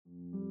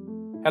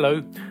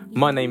Hello,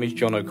 my name is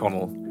John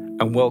O'Connell,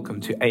 and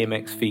welcome to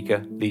AMX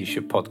Fika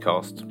Leadership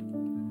Podcast.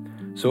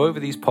 So over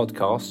these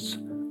podcasts,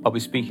 I'll be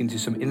speaking to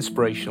some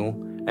inspirational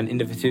and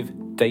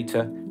innovative data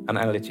and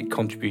analytic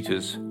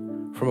contributors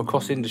from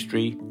across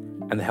industry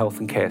and the health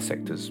and care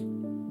sectors.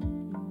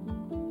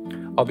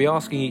 I'll be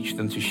asking each of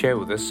them to share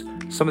with us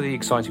some of the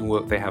exciting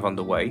work they have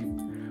underway,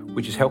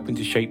 which is helping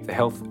to shape the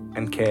health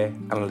and care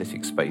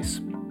analytics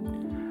space,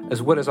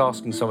 as well as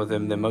asking some of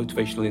them their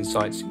motivational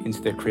insights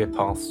into their career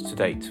paths to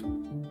date.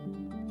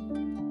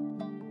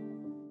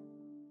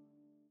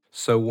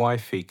 So why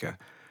Fika?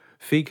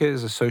 Fika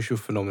is a social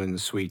phenomenon in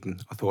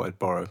Sweden I thought I'd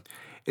borrow.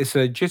 It's a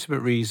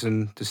legitimate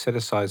reason to set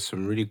aside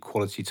some really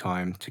quality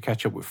time to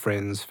catch up with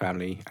friends,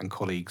 family and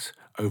colleagues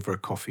over a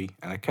coffee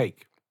and a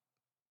cake.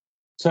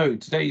 So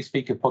today's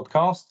Fika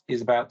podcast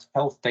is about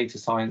Health Data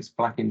Science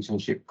Black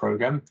Internship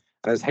Programme.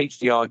 And as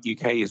HDR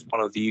UK is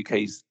one of the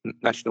UK's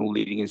national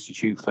leading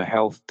institute for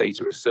health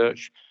data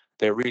research,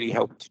 they're really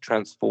helping to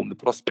transform the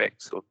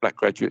prospects of Black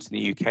graduates in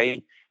the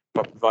UK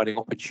by providing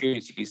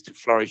opportunities to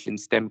flourish in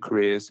STEM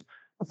careers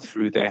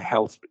through their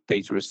Health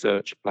Data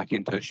Research Black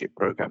Internship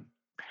Programme.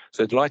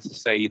 So delighted to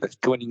say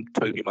that joining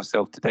Toby and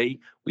myself today,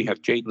 we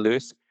have Jaden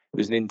Lewis,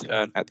 who's an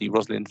intern at the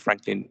Rosalind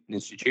Franklin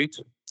Institute.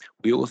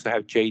 We also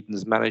have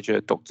Jaden's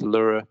manager, Dr.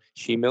 Laura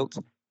Schemilt,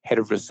 Head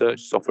of Research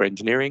Software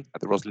Engineering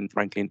at the Rosalind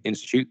Franklin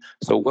Institute.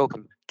 So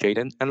welcome,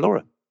 Jaden and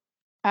Laura.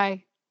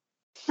 Hi.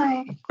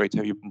 Hi. Great to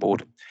have you on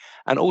board.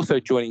 And also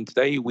joining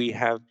today, we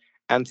have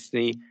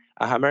Anthony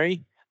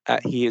Ahamari.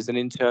 He is an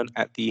intern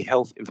at the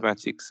Health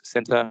Informatics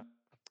Centre,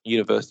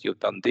 University of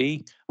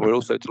Dundee. We're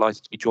also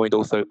delighted to be joined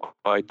also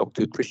by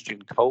Dr.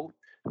 Christian Cole,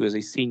 who is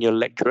a senior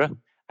lecturer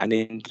and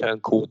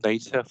intern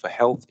coordinator for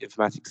Health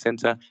Informatics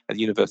Centre at the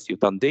University of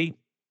Dundee.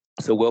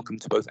 So welcome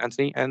to both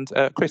Anthony and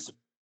Chris.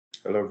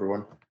 Hello,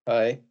 everyone.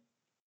 Hi.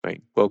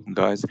 Great, welcome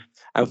guys.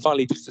 And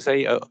finally, just to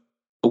say a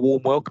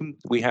warm welcome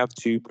we have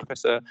to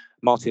Professor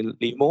Martin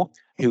Livermore,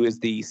 who is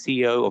the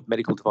CEO of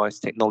Medical Device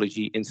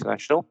Technology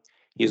International.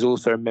 He is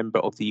also a member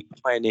of the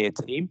Pioneer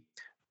team,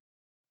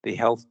 the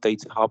Health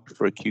Data Hub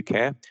for Acute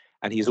Care,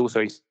 and he's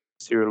also a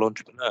serial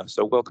entrepreneur.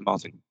 So welcome,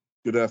 Martin.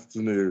 Good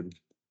afternoon.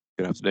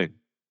 Good afternoon.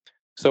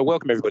 So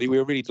welcome, everybody.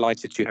 We're really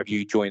delighted to have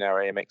you join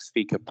our AMX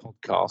Fika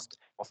podcast.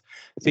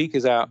 Fika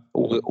is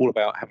all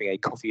about having a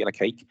coffee and a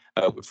cake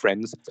with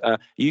friends. Are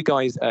you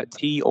guys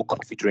tea or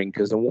coffee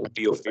drinkers, and what would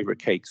be your favourite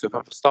cake? So if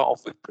I start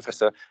off with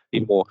Professor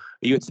Livermore,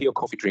 are you a tea or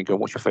coffee drinker,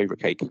 and what's your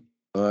favourite cake?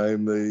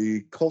 I'm a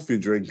coffee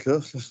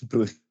drinker,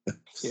 for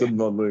some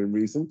unknown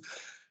reason.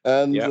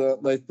 And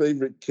my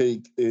favourite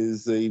cake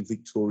is a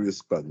Victoria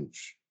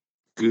sponge.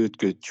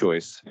 Good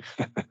choice.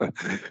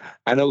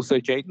 And also,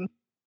 Jaden?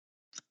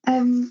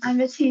 I'm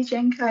a tea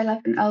drinker. I love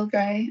an Earl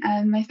Grey.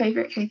 My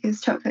favourite cake is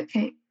chocolate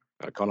cake.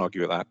 I can't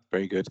argue with that.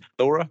 Very good.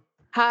 Laura?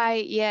 Hi,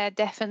 yeah,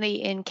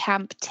 definitely in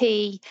camp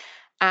tea.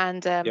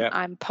 And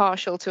I'm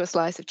partial to a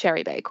slice of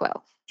cherry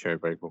bakewell. Cherry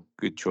bakewell,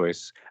 good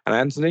choice. And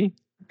Anthony?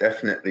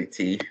 Definitely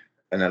tea,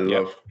 and I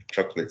love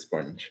chocolate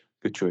sponge.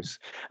 Good choice.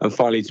 And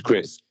finally to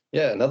Chris.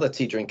 Yeah, another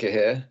tea drinker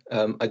here.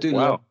 I do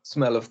love the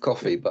smell of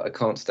coffee, but I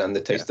can't stand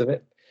the taste of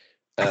it.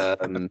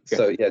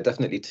 So yeah,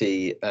 definitely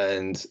tea.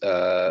 And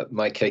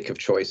my cake of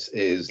choice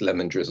is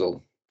lemon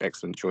drizzle.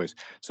 Excellent choice.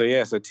 So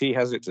tea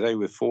has it today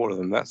with four of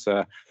them. That's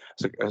an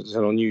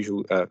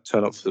unusual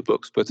turn up for the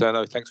books. But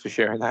no, thanks for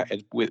sharing that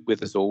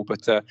with us all.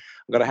 But I'm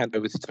going to hand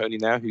over to Tony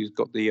now, who's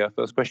got the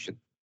first question.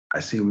 I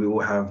see we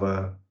all have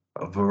a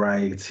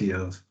variety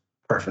of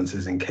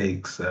preferences in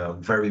cakes,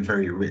 very,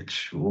 very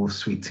rich, all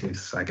sweet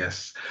tastes, I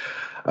guess.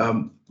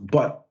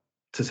 But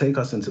to take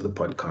us into the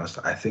podcast,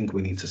 I think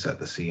we need to set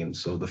the scene.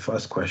 So the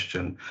first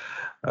question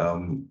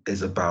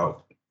is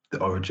about the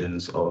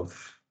origins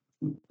of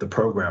the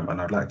program, and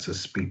I'd like to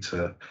speak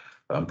to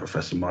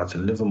Professor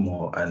Martin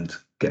Livermore and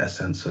get a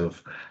sense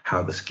of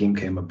how the scheme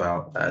came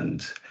about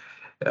and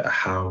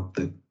how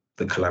the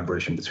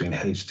collaboration between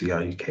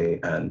HDR UK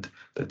and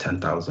the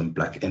 10,000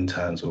 Black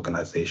Interns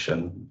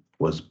organization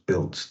was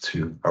built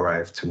to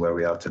arrive to where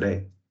we are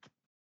today.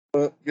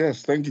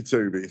 Yes, thank you,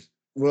 Toby.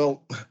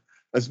 Well,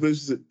 I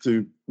suppose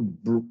to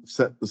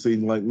set the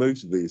scene like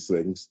most of these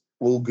things,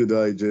 all good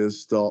ideas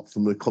start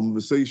from a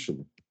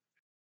conversation.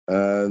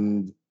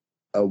 And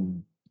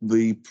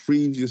the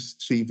previous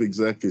chief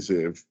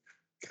executive,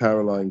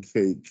 Caroline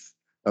Cake,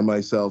 and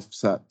myself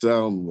sat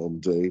down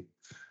one day,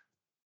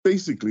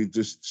 basically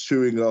just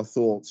chewing our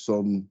thoughts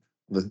on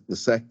the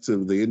sector,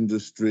 the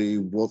industry,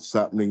 what's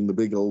happening in the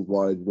big old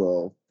wide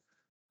world.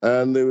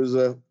 And there was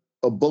a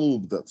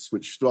bulb that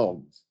switched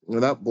on.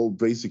 And that bulb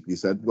basically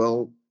said,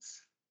 well,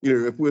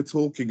 if we're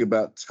talking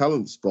about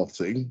talent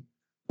spotting,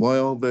 why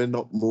are there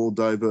not more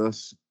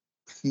diverse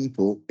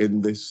people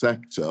in this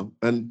sector?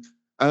 And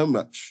how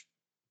much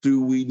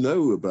do we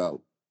know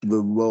about the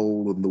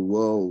role and the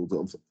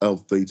world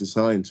of data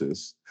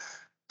scientists?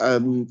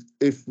 And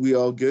if we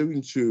are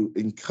going to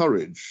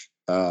encourage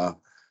a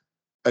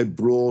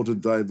broad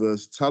and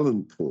diverse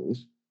talent pool,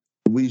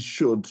 we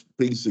should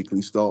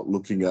basically start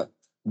looking at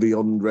the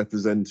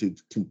unrepresented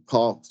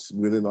parts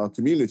within our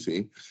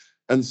community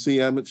and see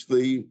how much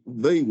they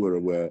were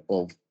aware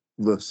of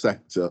the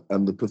sector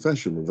and the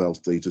profession of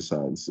health data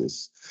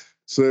sciences.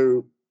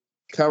 So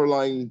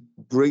Caroline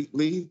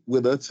greatly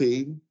with her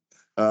team,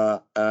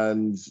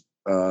 and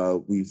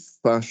we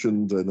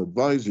fashioned an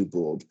advisory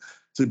board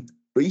to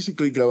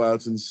basically go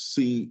out and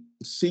seek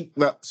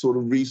that sort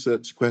of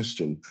research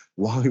question.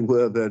 Why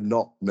were there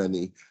not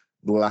many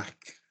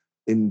Black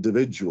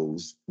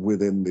individuals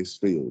within this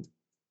field?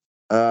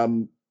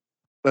 And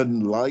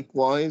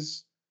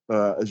likewise,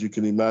 as you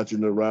can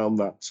imagine, around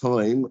that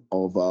time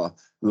of our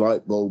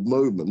light bulb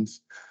moment,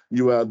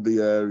 you had the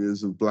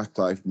areas of Black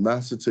Lives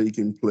Matter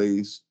taking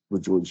place, the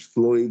George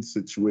Floyd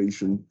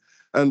situation,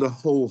 and a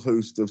whole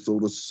host of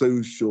sort of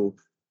social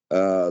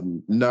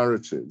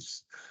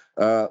narratives,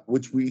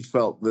 which we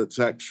felt that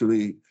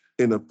actually,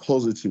 in a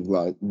positive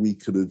light, we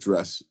could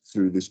address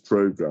through this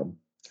program.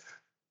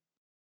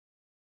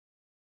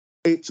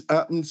 It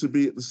happened to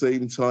be at the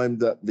same time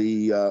that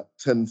the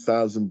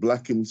 10,000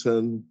 Black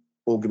Intern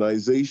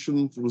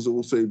organization was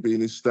also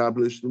being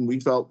established, and we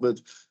felt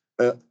that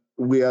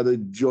we had a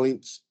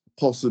joint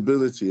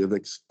possibility of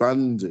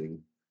expanding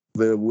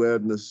the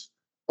awareness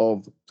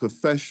of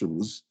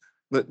professions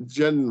that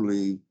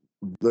generally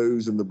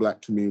those in the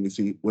Black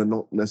community were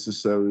not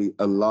necessarily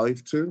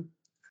alive to.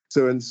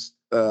 So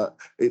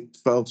it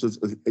felt as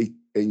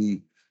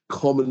a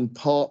common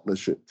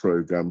partnership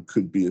program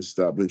could be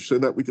established so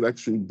that we could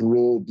actually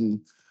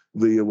broaden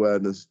the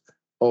awareness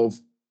of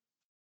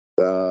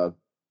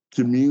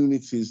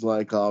communities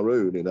like our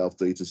own in health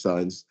data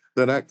science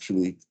that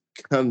actually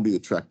can be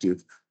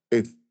attractive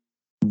if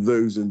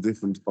those in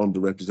different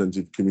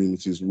underrepresented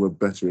communities were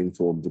better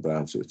informed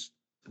about it.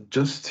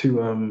 Just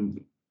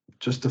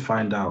to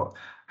find out,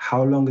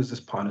 how long has this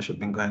partnership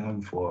been going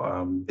on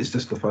for? Is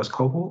this the first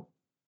cohort?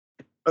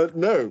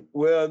 No,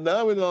 we're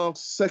now in our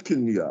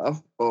second year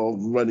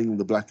of running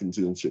the Black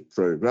Internship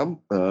program,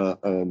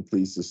 I'm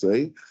pleased to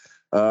say,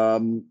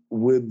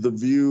 with the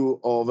view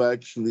of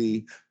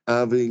actually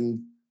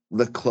having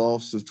the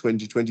class of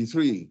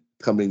 2023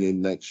 coming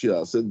in next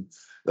year. So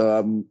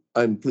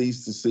I'm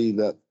pleased to see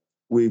that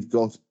we've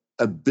got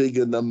a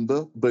bigger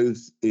number,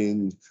 both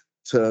in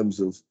terms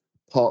of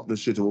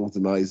partnership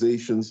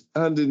organizations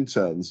and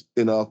interns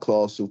in our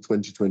class of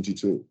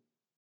 2022.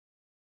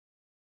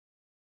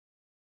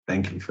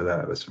 Thank you for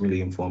that. That's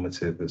really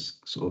informative. It's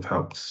sort of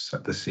helped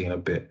set the scene a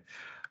bit.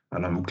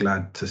 And I'm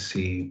glad to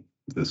see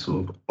the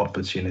sort of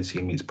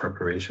opportunity meets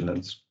preparation and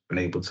it's been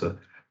able to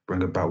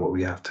bring about what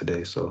we have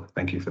today. So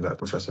thank you for that,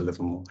 Professor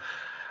Livermore.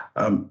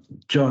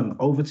 John,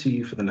 over to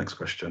you for the next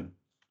question.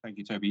 Thank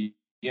you, Toby.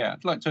 Yeah,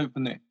 I'd like to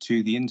open it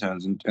to the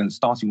interns and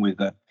starting with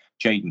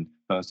Jaden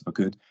first, if I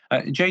could.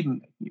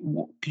 Jaden,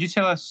 could you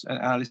tell us,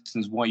 our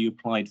listeners, why you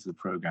applied for the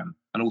programme?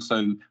 And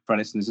also, for our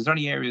listeners, is there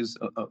any areas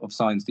of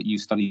science that you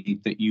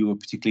studied that you were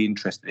particularly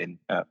interested in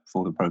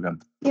for the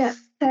programme? Yeah,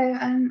 so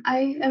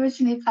I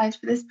originally applied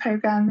for this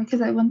programme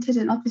because I wanted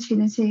an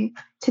opportunity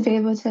to be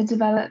able to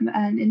develop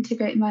and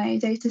integrate my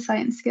data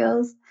science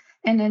skills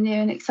in a new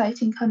and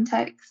exciting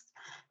context,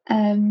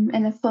 in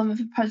the form of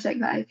a project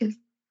that I could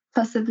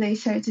possibly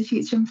show to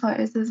future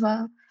employers as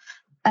well.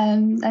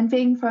 And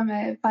being from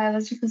a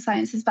biological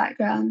sciences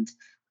background,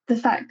 the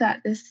fact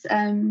that this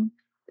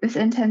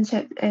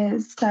internship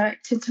is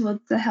directed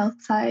towards the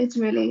health side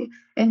really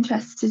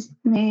interested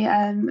me,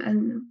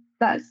 and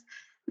that's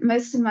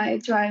most of my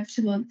drive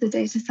towards the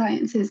data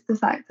science is the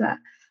fact that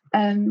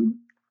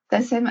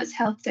there's so much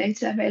health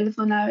data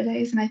available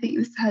nowadays, and I think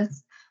this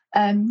has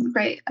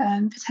great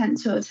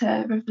potential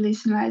to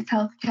revolutionise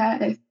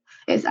healthcare if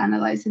it's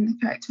analysed in the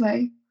correct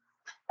way.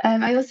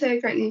 I also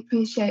greatly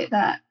appreciate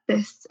that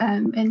this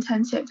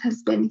internship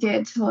has been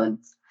geared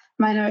towards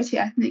minority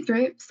ethnic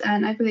groups,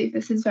 and I believe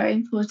this is very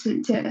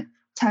important to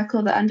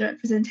tackle the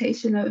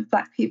underrepresentation of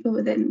Black people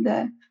within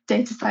the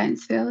data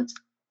science field.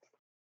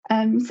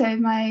 So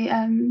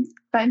my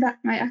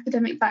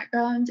academic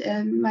background,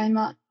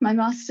 my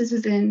master's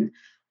was in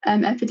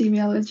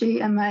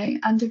epidemiology, and my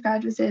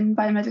undergrad was in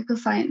biomedical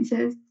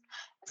sciences.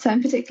 So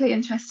I'm particularly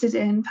interested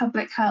in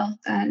public health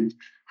and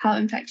how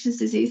infectious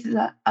diseases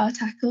are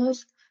tackled.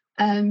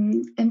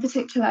 In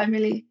particular, I'm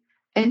really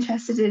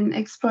interested in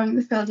exploring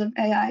the field of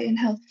AI in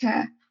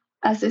healthcare,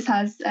 as this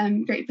has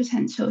great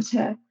potential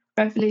to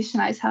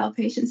revolutionise how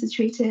patients are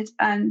treated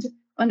and,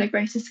 on a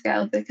greater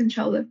scale, the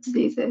control of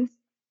diseases.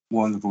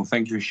 Wonderful.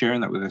 Thank you for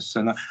sharing that with us.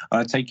 And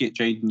I take it,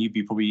 Jaden, you'd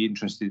be probably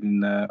interested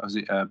in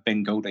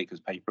Ben Goldacre's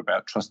paper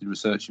about trusted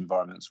research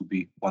environments would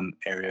be one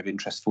area of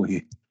interest for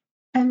you.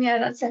 Yeah,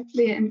 that's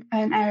definitely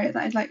an area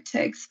that I'd like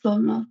to explore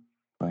more.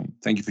 Right.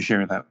 Thank you for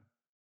sharing that.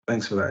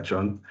 Thanks for that,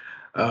 John.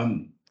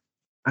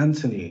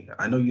 Anthony,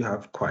 I know you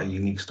have quite a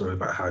unique story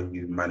about how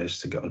you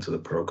managed to get onto the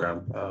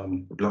program.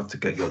 Would love to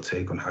get your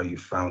take on how you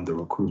found the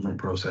recruitment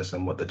process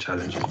and what the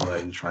challenges were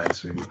in trying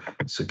to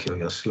secure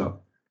your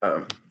slot.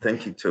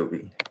 Thank you,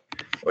 Toby.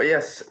 Well,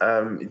 yes,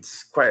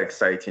 it's quite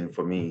exciting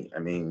for me. I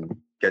mean,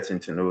 getting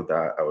to know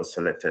that I was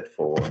selected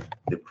for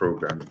the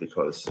program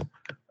because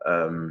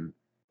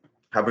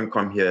having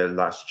come here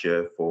last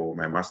year for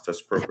my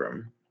master's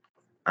program,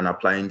 and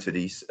applying to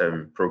this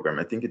program.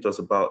 I think it was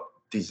about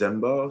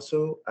December or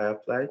so I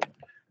applied.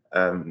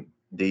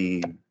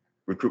 The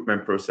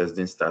recruitment process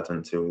didn't start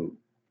until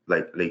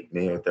like late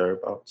May or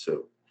thereabout.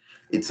 So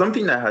it's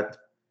something I had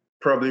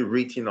probably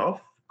written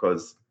off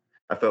because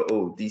I felt,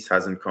 oh, this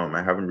hasn't come.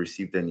 I haven't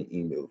received any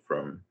email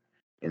from,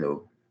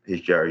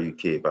 HGR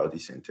UK about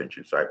this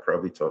internship. So I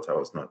probably thought I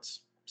was not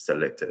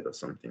selected or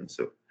something.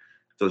 So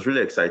it was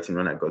really exciting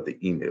when I got the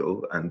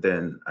email. And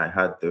then I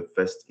had the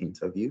first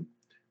interview,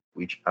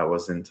 which I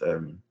wasn't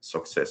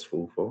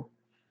successful for.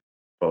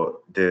 But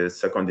the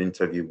second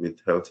interview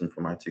with Health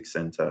Informatics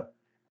Center,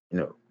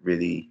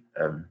 really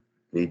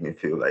made me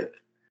feel like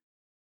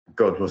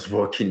God was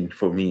working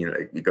for me,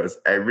 like, because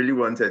I really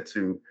wanted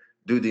to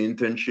do the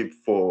internship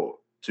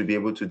to be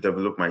able to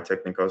develop my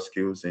technical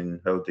skills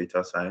in health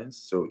data science.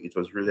 So it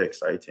was really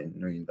exciting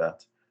knowing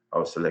that I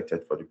was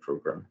selected for the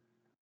program.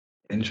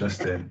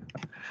 Interesting.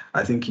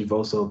 I think you've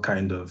also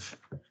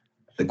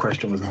the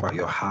question was about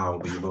your how,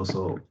 but you've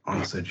also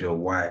answered your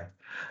why.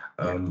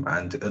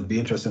 And it'd be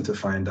interesting to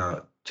find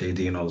out,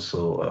 JD, and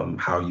also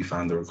how you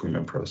found the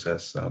recruitment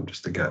process,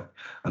 just to get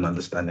an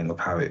understanding of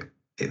how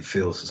it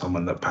feels to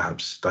someone that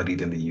perhaps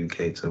studied in the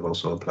UK to have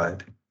also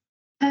applied.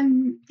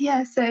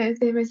 So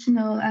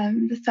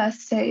the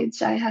first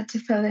stage, I had to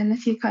fill in a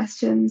few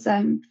questions.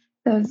 There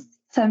was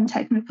some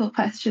technical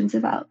questions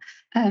about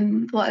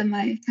what are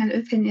my kind of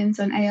opinions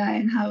on AI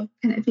and how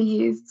can it be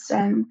used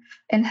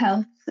in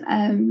health.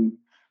 And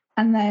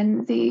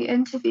then the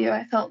interview,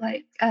 I felt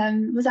like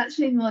was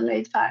actually more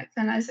laid back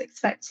than I was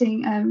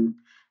expecting. And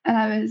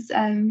I was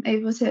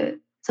able to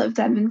sort of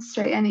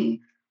demonstrate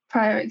any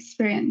prior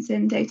experience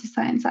in data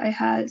science that I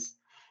had.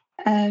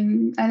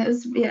 And it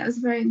was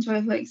a very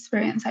enjoyable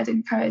experience. I'd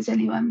encourage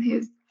anyone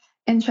who's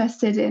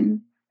interested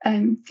in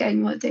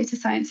getting more data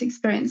science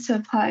experience to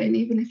apply. And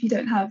even if you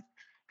don't have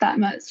that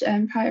much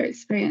prior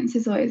experience,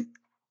 it's always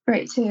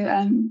great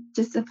to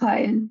just apply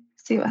and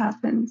see what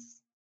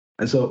happens.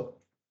 And so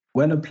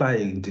when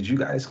applying, did you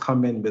guys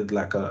come in with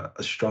like a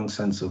strong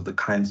sense of the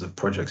kinds of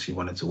projects you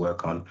wanted to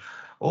work on,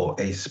 or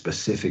a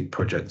specific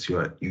project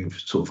you've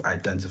sort of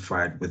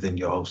identified within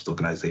your host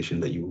organization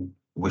that you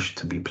wish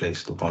to be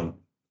placed upon?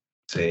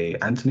 Say,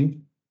 Anthony?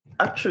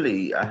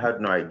 Actually, I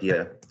had no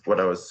idea what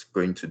I was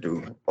going to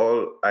do.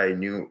 All I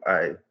knew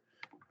I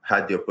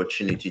had the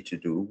opportunity to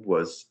do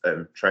was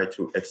try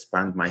to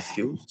expand my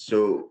skills.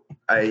 So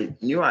I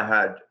knew I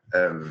had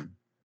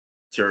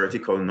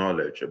theoretical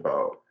knowledge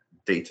about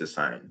data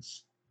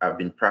science. I've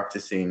been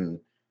practicing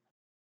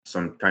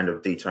some kind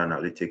of data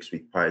analytics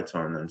with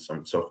Python and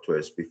some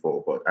softwares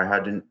before, but I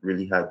hadn't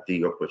really had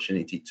the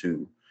opportunity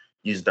to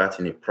use that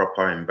in a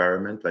proper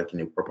environment, like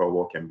in a proper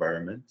work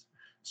environment.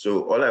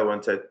 So all I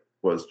wanted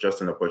was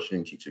just an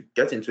opportunity to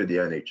get into the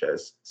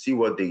NHS, see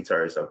what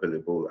data is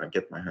available, and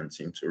get my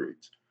hands into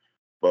it.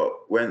 But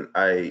when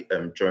I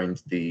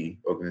joined the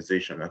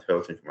organization at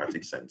Health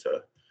Informatics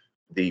Center,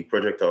 the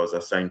project I was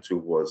assigned to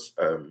was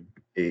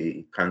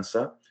a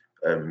cancer,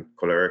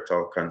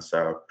 colorectal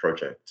cancer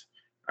project.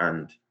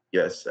 And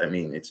yes, I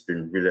mean, it's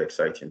been really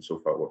exciting so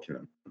far working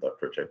on that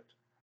project.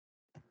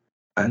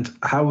 And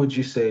how would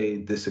you say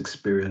this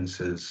experience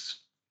has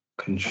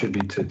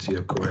contributed to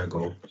your career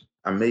goal?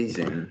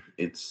 Amazing.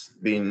 It's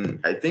been,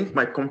 I think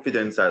my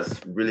confidence has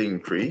really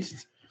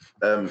increased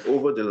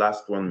over the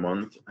last 1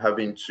 month,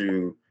 having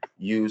to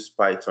use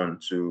Python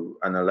to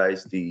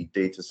analyze the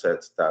data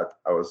sets that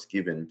I was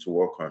given to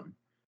work on.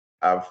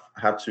 I've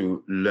had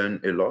to learn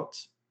a lot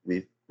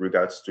with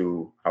regards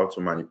to how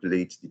to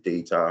manipulate the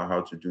data,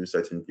 how to do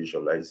certain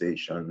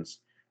visualizations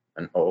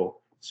and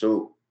all.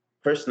 So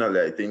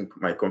personally, I think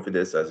my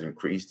confidence has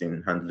increased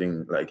in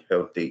handling like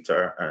health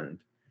data, and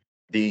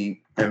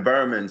the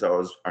environment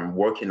I'm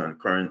working on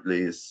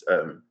currently is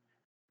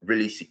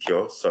really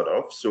secure, sort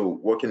of. So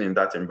working in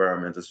that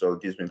environment as well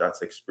gives me that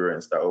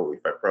experience that,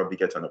 if I probably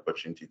get an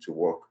opportunity to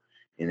work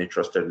in a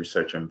trusted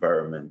research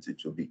environment,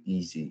 it will be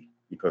easy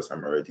because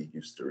I'm already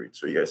used to it.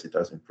 So yes, it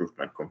has improved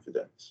my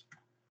confidence.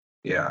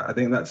 Yeah, I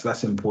think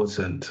that's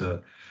important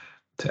to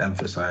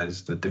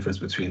emphasize the difference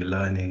between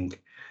learning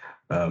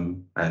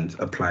and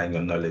applying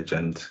your knowledge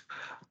and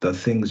the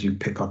things you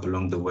pick up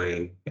along the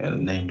way,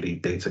 namely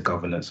data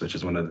governance, which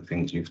is one of the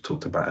things you've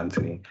talked about,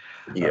 Anthony.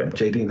 Yeah.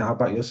 JD, how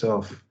about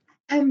yourself?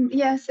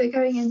 So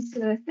going into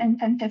the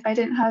internship, I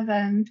didn't have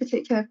a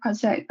particular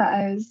project that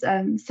I was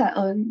set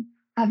on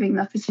having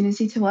the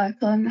opportunity to work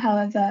on.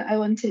 However, I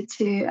wanted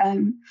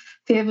to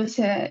be able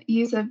to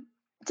use a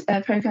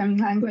programming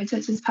language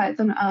such as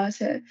Python or R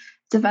to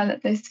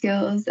develop those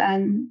skills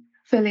and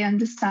fully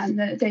understand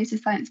the data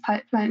science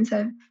pipelines. So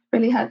I've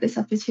really had this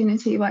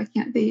opportunity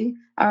working at the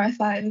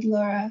RFI with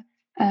Laura,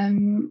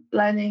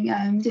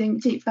 doing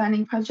deep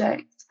learning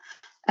projects.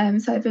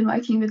 So I've been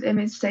working with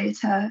image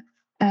data,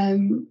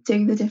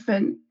 doing the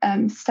different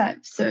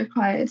steps that are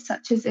required,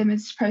 such as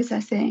image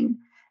processing,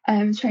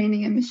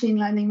 training a machine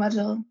learning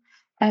model.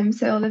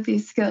 So all of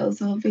these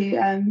skills will be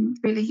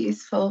really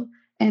useful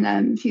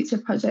in future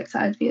projects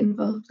that I'd be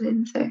involved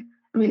in. So I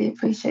really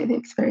appreciate the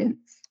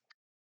experience.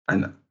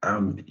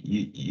 And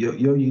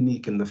you're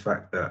unique in the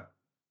fact that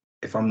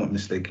if I'm not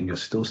mistaken, you're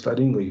still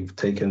studying, or you've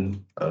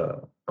taken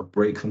a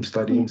break from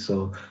studying.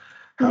 So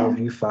how have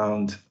you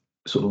found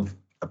sort of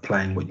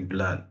applying what you've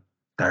learned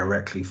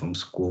directly from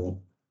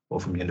school or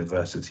from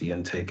university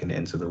and taking it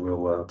into the real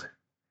world?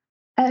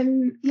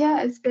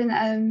 Yeah, it's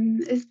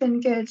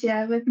been good.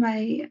 Yeah, with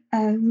my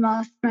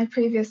my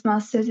previous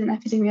master's in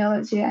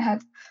epidemiology, I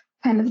had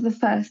kind of the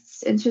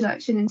first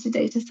introduction into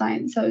data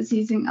science. I was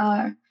using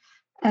R,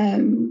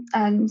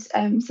 and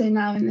so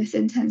now in this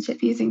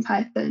internship using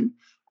Python,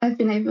 I've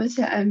been able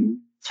to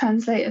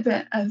translate a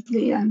bit of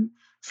the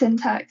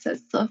syntax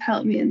that's sort of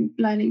helped me in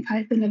learning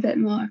Python a bit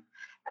more.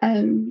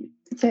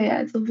 So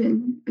yeah, it's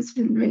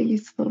been really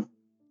useful.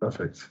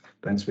 Perfect.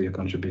 Thanks for your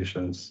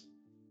contributions,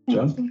 Thank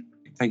John. you.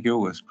 Thank you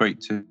all. It's great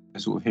to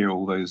sort of hear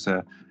all those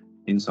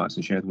insights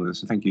and share them with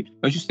us. So thank you.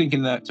 I was just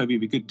thinking that, Toby,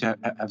 it'd be good to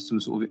have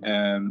some sort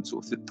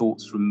of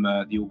thoughts from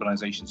the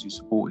organisations who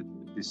supported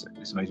this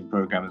amazing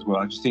programme as well.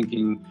 I'm just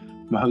thinking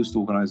from a host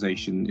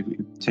organisation, if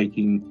we're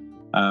taking,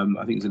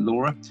 I think it's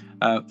Laura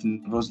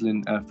from the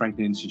Rosalind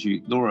Franklin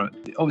Institute. Laura,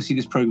 obviously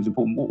this programme is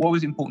important. What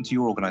was important to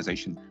your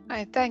organisation?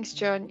 Thanks,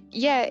 John.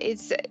 Yeah,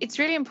 it's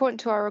really important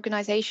to our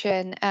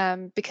organisation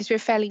because we're a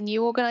fairly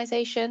new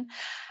organisation.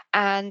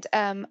 And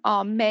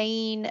our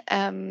main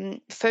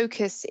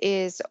focus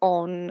is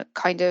on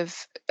kind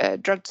of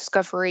drug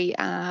discovery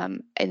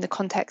in the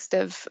context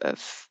of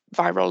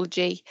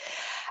virology.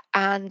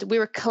 And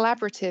we're a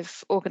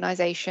collaborative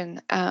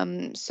organization.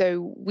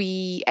 So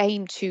we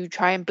aim to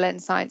try and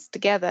blend science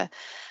together.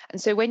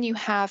 And so when you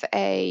have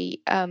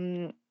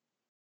an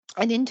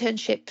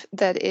internship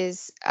that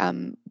is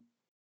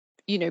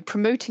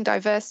promoting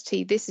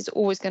diversity, this is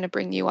always going to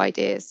bring new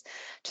ideas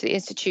to the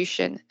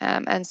institution.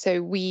 And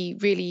so we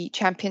really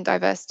champion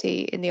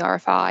diversity in the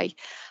RFI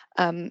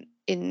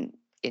in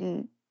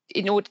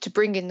order to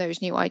bring in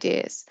those new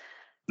ideas.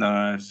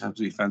 No, it's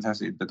absolutely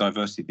fantastic, the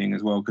diversity thing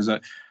as well, because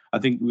I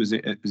think was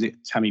it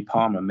Tammy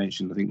Palmer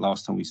mentioned, I think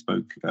last time we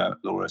spoke,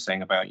 Laura,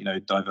 saying about,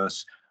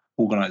 diverse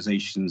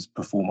organizations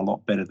perform a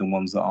lot better than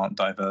ones that aren't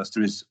diverse.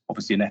 There is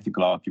obviously an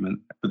ethical argument,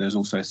 but there's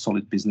also a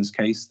solid business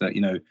case that,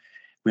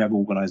 we have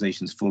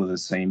organizations full of the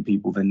same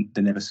people, then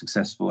they're never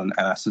successful, and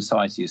our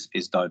society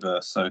is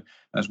diverse. So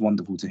that's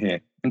wonderful to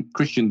hear. And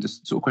Christian,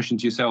 just sort of question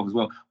to yourself as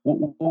well.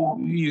 What are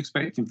you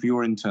expecting for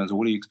your interns, or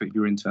what do you expect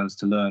your interns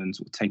to learn and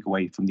sort of take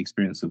away from the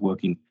experience of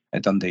working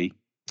at Dundee?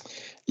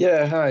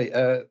 Yeah,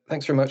 hi.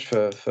 Thanks very much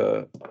for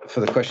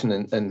the question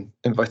and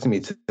inviting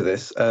me to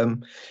this.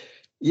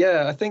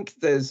 Yeah, I think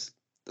there's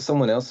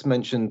someone else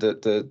mentioned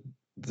that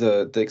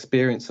the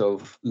experience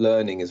of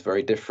learning is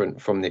very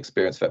different from the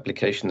experience of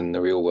application in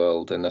the real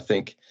world, and I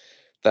think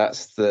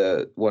that's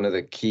one of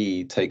the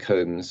key take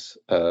homes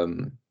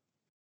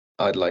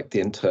I'd like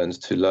the interns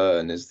to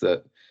learn, is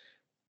that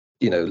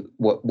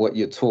what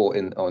you're taught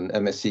on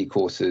MSc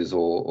courses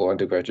or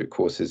undergraduate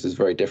courses is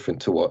very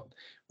different to what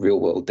real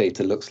world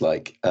data looks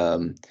like.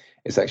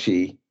 It's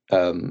actually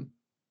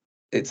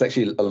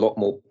a lot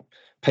more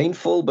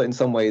painful, but in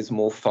some ways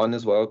more fun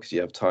as well, because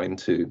you have time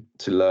to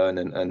learn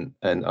and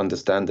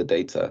understand the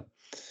data.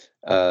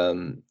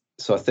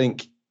 So I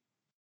think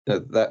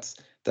that's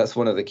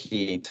one of the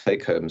key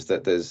take homes,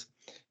 that there's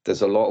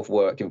a lot of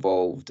work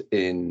involved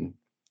in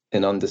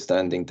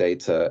understanding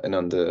data and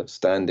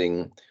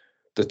understanding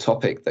the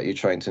topic that you're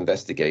trying to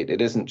investigate.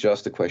 It isn't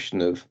just a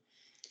question of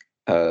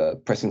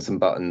pressing some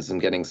buttons and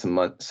getting some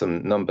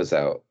numbers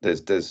out.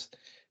 There's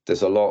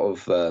a lot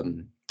of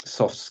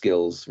soft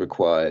skills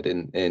required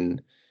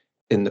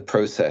in the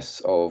process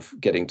of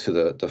getting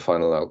to the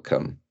final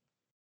outcome.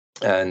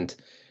 And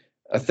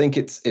I think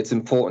it's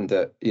important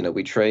that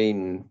we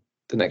train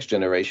the next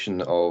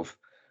generation of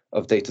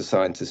data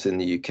scientists in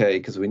the UK,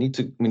 because we need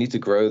to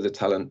grow the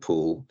talent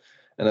pool.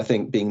 And I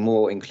think being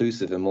more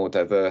inclusive and more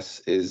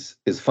diverse is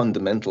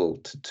fundamental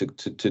to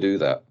do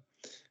that.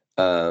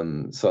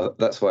 So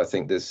that's why I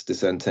think this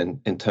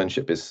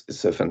internship is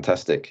so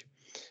fantastic,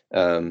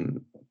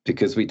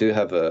 because we do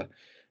have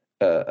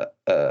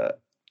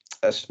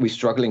we're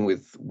struggling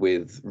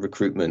with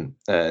recruitment,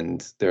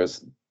 and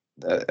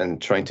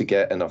and trying to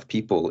get enough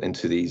people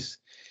into these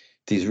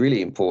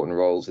really important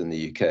roles in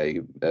the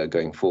UK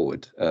going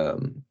forward.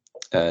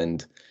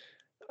 And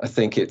I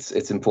think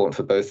it's important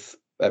for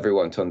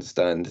everyone to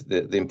understand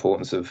the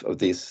importance of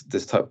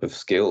this type of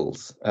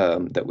skills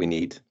that we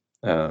need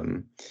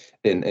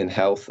in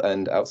health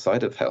and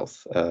outside of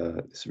health.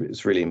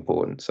 It's really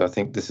important. So I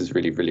think this is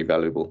really, really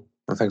valuable.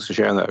 Well, thanks for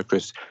sharing that,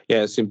 Chris.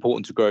 Yeah, it's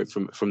important to grow it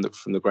from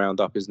the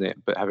ground up, isn't it?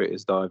 But have it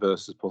as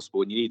diverse as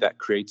possible. And you need that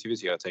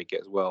creativity, I take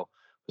it, as well,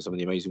 for some of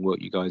the amazing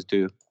work you guys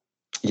do.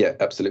 Yeah,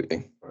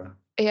 absolutely.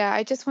 Yeah,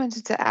 I just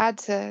wanted to add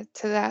to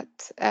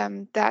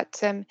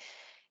that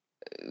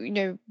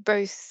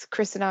both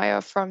Chris and I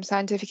are from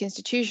scientific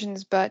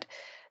institutions, but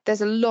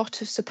there's a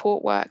lot of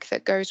support work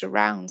that goes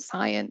around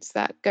science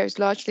that goes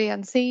largely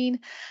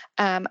unseen.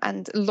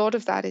 And a lot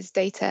of that is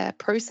data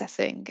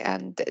processing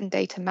and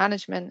data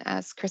management,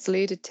 as Chris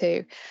alluded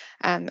to.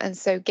 And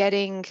so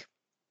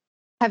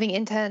having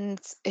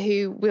interns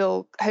who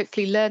will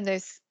hopefully learn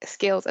those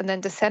skills and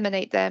then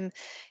disseminate them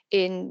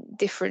in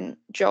different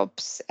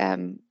jobs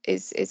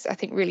is I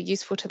think really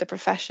useful to the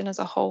profession as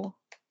a whole.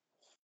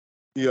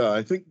 Yeah,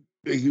 I think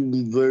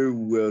even though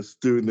we're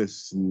doing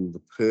this and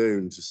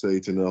preparing to say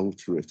it in an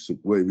altruistic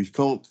way, we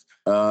can't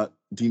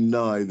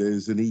deny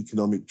there's an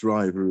economic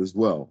driver as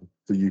well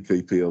for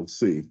UK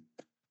PLC.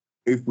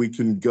 If we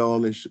can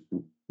garnish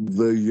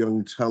the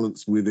young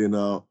talents within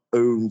our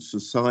own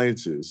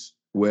societies,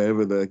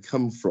 wherever they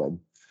come from,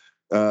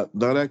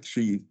 that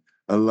actually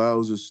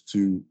allows us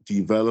to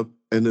develop,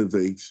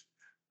 innovate,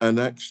 and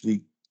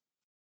actually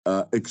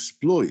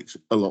exploit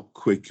a lot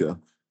quicker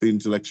the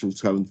intellectual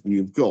talent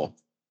we've got,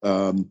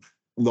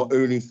 not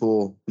only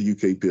for the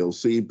UK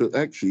PLC, but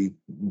actually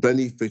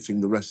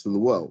benefiting the rest of the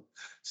world.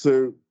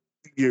 So,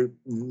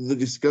 the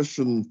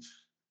discussion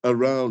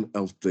around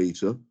health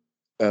data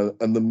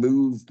and the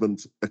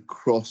movement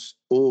across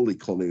all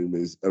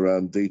economies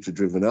around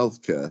data-driven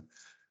healthcare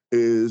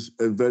is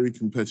a very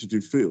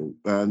competitive field.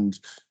 And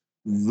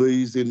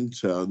these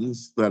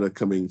interns that are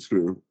coming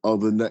through are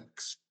the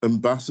next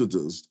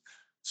ambassadors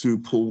to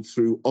pull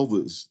through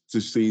others to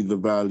see the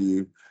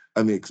value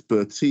and the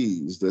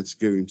expertise that's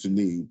going to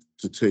need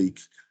to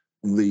take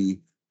the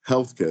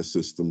healthcare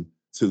system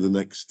to the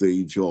next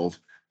stage of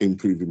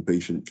improving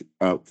patient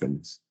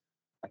outcomes.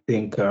 I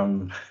think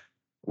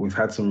we've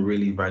had some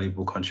really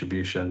valuable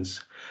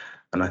contributions,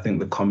 and I think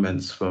the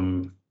comments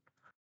from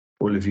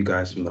all of you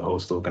guys from the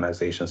host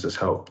organizations has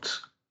helped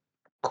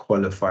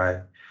qualify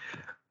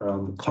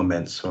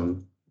comments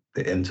from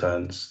the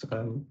interns,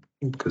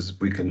 because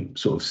we can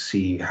sort of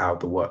see how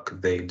the work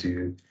they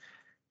do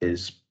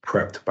is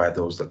prepped by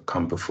those that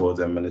come before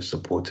them and is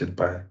supported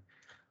by,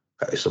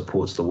 it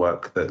supports the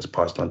work that's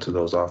passed on to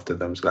those after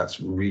them. So that's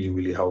really,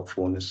 really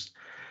helpful, and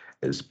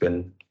it's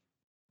been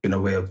a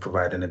way of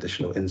providing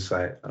additional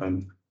insight.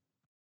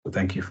 So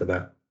thank you for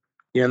that.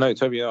 Yeah, no,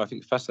 totally. I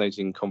think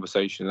fascinating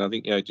conversation. I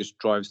think it just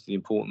drives the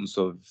importance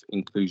of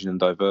inclusion and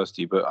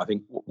diversity. But I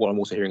think what I'm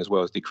also hearing as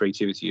well is the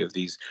creativity of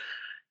these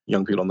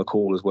young people on the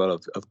call as well,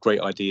 of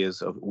great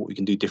ideas of what we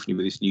can do differently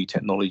with these new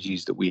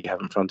technologies that we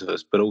have in front of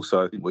us. But also,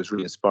 I think it was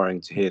really inspiring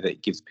to hear that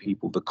it gives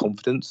people the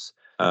confidence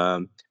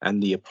and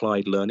the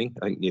applied learning.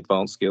 I think the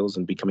advanced skills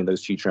and becoming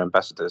those future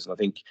ambassadors. And I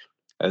think,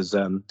 as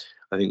I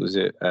think it was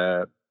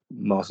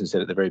Martin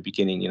said at the very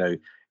beginning, it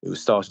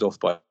was started off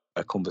by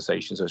a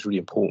conversation. So it's really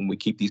important we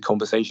keep these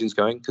conversations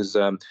going, because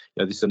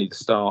this is only the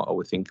start. I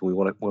would think, and we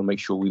want to make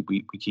sure we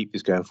keep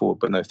this going forward.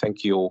 But no,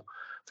 thank you all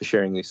for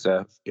sharing this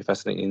your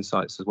fascinating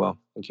insights as well.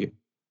 Thank you.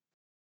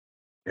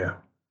 Yeah,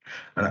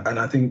 and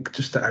I think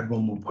just to add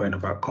one more point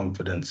about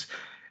confidence,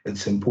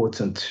 it's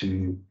important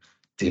to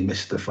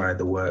demystify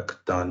the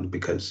work done,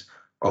 because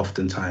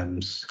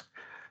oftentimes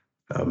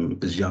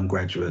as young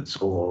graduates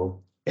or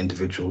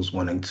individuals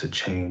wanting to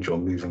change or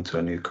move into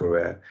a new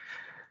career,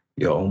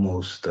 you're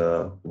almost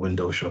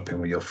window shopping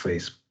with your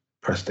face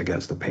pressed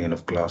against the pane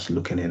of glass,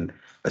 looking in,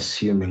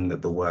 assuming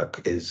that the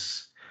work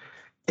is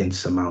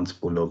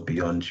insurmountable or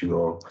beyond you,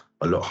 or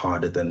a lot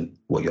harder than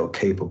what you're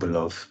capable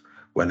of,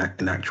 when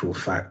in actual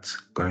fact,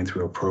 going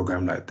through a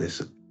program like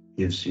this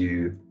gives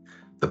you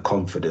the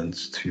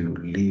confidence to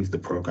leave the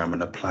program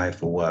and apply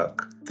for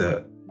work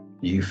that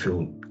you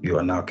feel you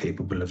are now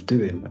capable of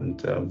doing,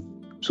 and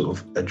sort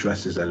of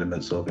addresses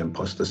elements of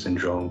imposter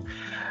syndrome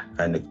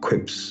and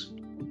equips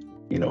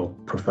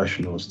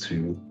professionals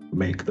to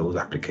make those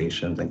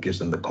applications and gives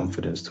them the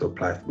confidence to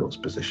apply for those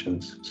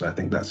positions. So I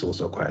think that's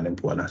also quite an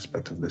important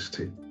aspect of this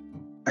too.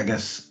 I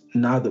guess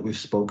now that we've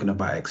spoken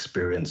about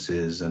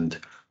experiences and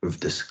we've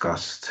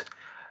discussed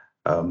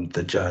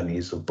the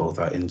journeys of both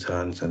our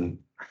interns and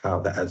how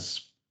that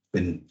has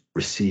been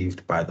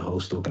received by the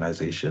host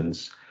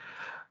organizations,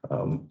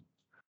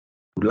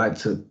 we'd like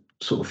to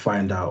sort of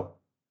find out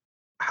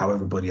how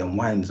everybody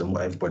unwinds and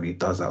what everybody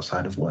does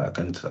outside of work.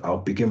 And I'll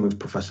begin with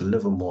Professor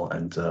Livermore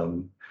and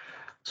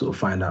sort of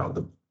find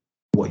out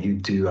what you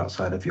do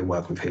outside of your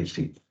work with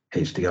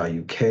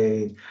HDR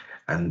UK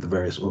and the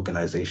various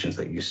organizations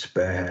that you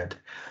spearhead.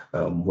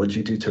 What do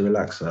you do to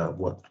relax?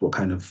 What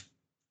kind of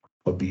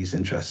hobbies,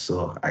 interests,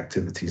 or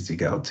activities do you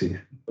get up to?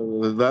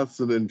 That's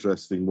an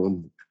interesting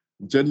one.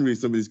 Generally,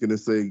 somebody's going to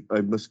say,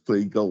 I must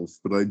play golf,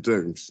 but I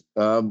don't.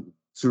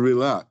 To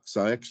relax,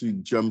 I actually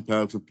jump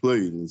out of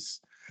planes.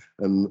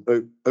 And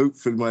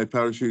hopefully my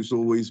parachutes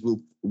always will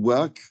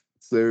work.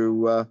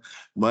 So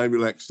my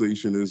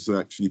relaxation is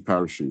actually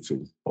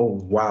parachuting.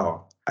 Oh,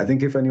 wow. I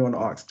think if anyone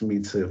asked me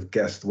to have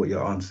guessed what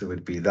your answer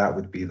would be, that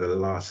would be the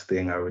last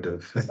thing I would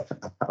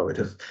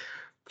have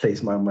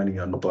placed my money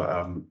on.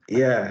 But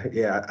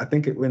yeah, I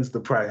think it wins the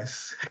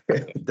prize.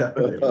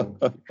 Definitely.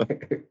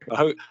 I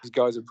hope these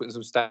guys are putting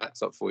some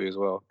stats up for you as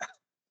well.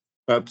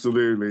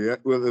 Absolutely.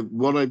 Well,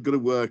 what I've got to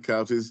work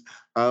out is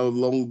how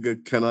longer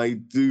can I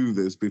do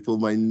this before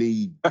my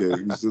knee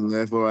goes, and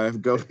therefore I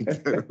have got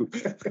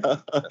to go.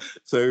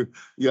 So,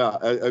 yeah,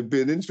 it'd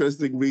be an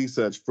interesting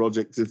research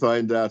project to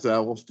find out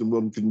how often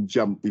one can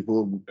jump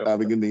before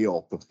having a knee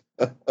op.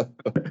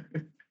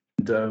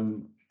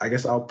 And I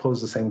guess I'll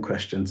pose the same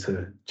question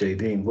to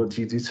Jadine. What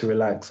do you do to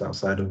relax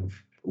outside of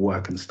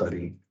work and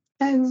study?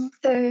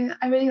 So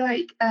I really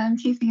like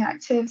keeping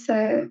active.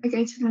 So I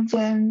go to the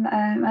gym.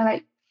 I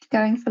like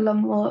going for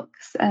long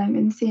walks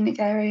in scenic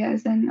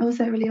areas, and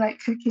also really like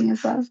cooking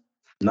as well.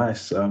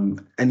 Nice.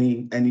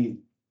 Any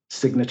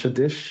signature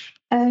dish?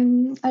 I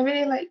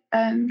really like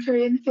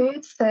Korean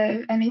food.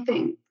 So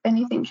anything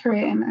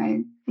Korean.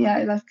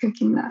 I love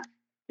cooking that.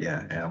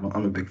 Yeah,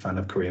 I'm a big fan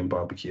of Korean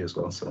barbecue as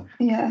well. So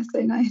Yeah,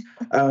 so nice.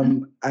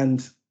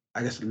 and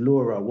I guess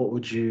Laura, what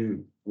would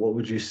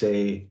you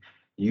say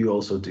you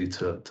also do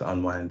to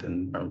unwind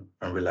and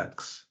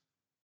relax?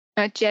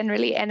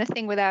 Generally,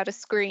 anything without a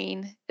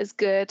screen is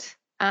good.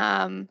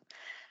 I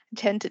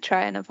tend to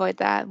try and avoid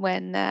that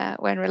when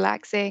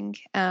relaxing.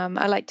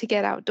 I like to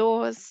get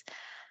outdoors,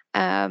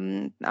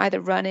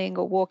 either running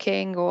or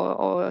walking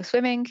or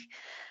swimming.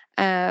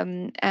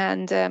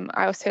 And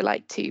I also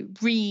like to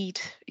read,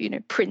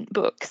 print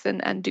books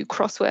and do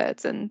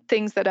crosswords and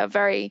things that are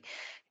very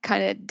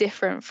kind of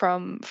different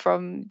from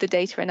the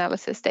data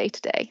analysis day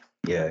to day.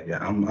 Yeah,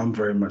 I'm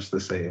very much the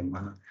same.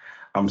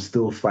 I'm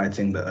still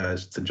fighting the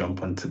urge to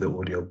jump onto the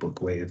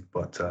audiobook wave,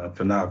 but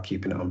for now,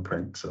 keeping it on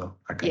print, so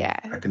Yeah,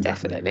 I can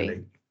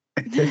definitely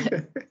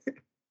definitely.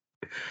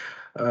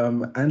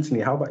 relate. Anthony,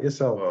 how about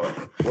yourself?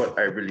 What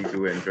I really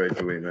do enjoy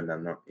doing when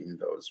I'm not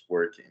indoors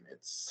working,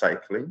 it's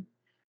cycling.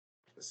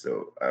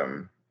 So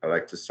I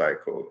like to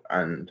cycle,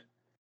 and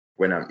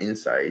when I'm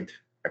inside,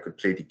 I could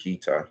play the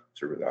guitar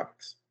to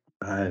relax.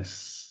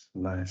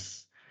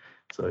 Nice.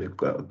 So you've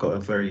got a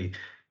very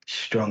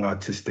strong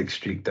artistic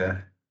streak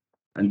there.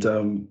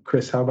 And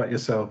Chris, how about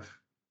yourself?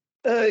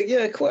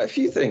 Yeah, quite a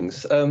few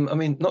things. I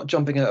mean, not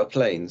jumping out of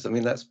planes. I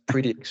mean, that's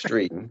pretty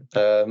extreme.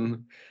 Yeah,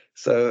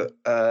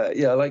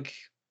 I like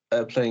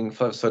playing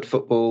five-side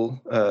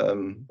football.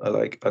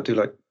 I do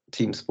like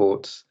team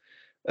sports.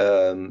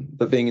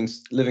 But living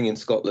in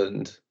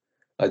Scotland,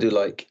 I do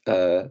like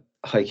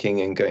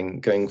hiking and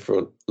going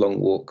for long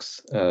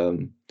walks.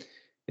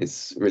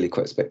 It's really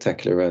quite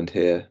spectacular around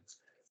here.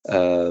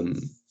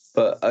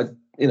 But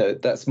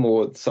that's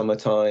more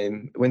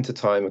summertime.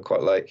 Wintertime, I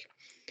quite like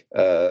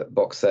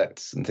box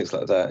sets and things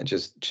like that, and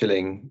just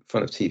chilling in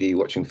front of TV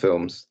watching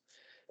films.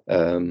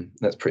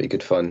 That's pretty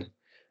good fun.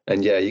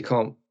 And yeah, you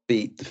can't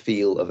beat the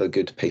feel of a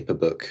good paper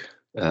book.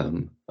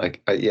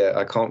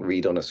 I can't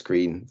read on a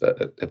screen,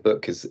 but a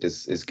book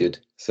is good.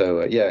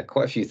 So yeah,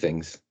 quite a few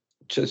things.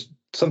 Just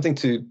something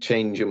to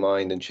change your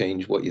mind and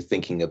change what you're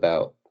thinking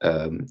about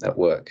at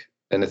work.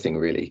 Anything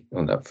really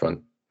on that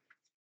front.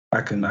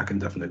 I can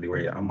definitely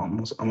rate it. I'm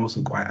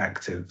also quite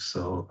active,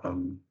 so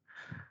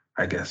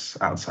I guess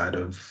outside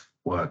of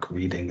work,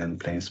 reading and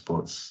playing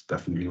sports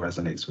definitely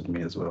resonates with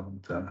me as well.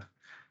 And, I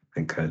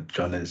think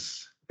John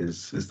is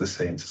the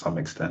same to some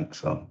extent.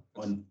 So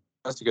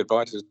Fantastic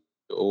advice.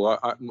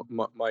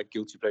 My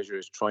guilty pleasure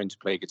is trying to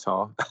play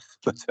guitar,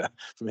 but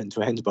from end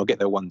to end. But I'll get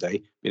there one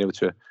day, being able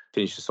to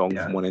finish the song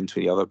from one end to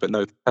the other. But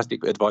no,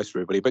 fantastic advice for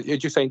everybody. But you're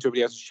just saying to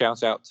everybody else,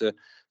 shout out to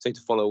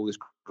follow all this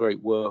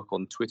great work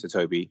on Twitter,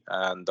 Toby.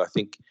 And I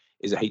think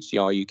is it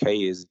HDR UK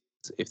is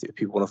if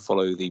people want to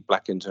follow the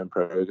Black Intern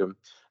Program,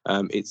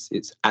 it's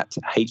at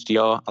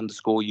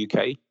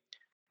HDR_UK.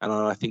 And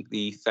I think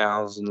the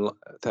thousand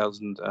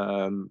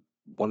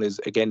one is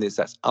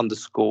that's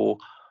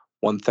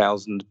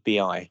 _1000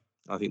 BI.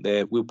 I think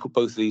we'll put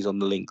both of these on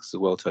the links as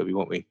well, Toby,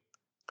 won't we?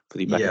 For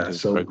the Black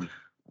Interns program.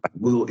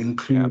 We'll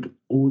include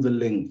all the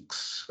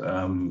links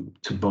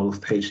to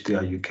both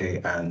HDR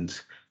UK and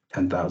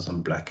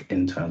 10,000 Black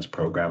Interns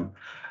program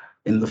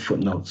in the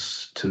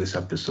footnotes to this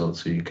episode,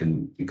 so you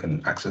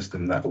can access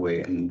them that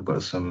way. And we've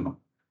got some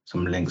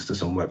links to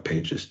some web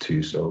pages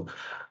too. So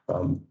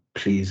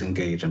please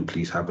engage and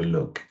please have a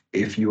look.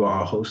 If you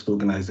are a host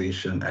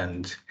organization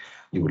and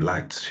you would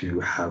like to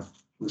have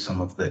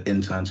some of the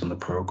interns on the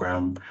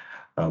program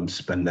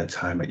spend their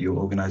time at your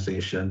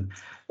organization,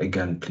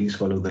 again, please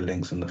follow the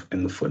links in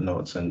the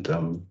footnotes and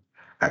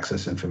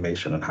access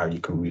information on how you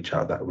can reach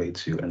out that way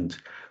too. And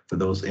for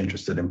those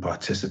interested in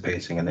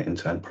participating in the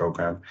intern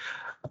program,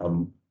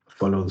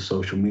 follow the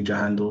social media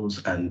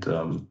handles,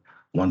 and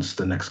once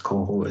the next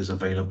cohort is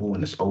available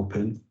and it's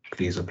open,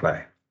 please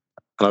apply.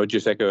 And I would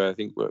just echo, I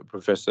think what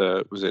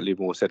Professor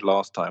Livermore said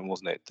last time,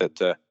 wasn't it,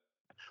 that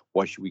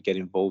why should we get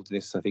involved in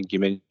this? I think you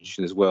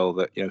mentioned as well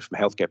that, from a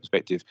healthcare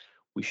perspective,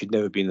 we should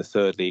never be in the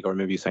third league. I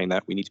remember you saying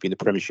that we need to be in the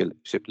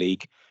Premiership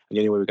League, and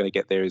the only way we're going to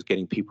get there is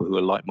getting people who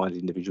are like-minded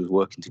individuals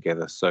working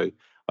together. So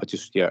I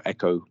just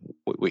echo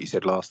what you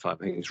said last time.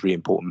 I think it's a really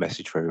important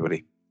message for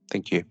everybody.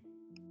 Thank you.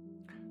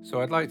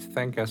 So I'd like to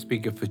thank our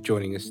speaker for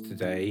joining us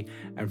today,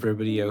 and for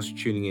everybody else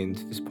tuning in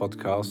to this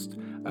podcast.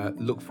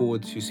 Look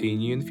forward to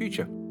seeing you in the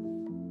future.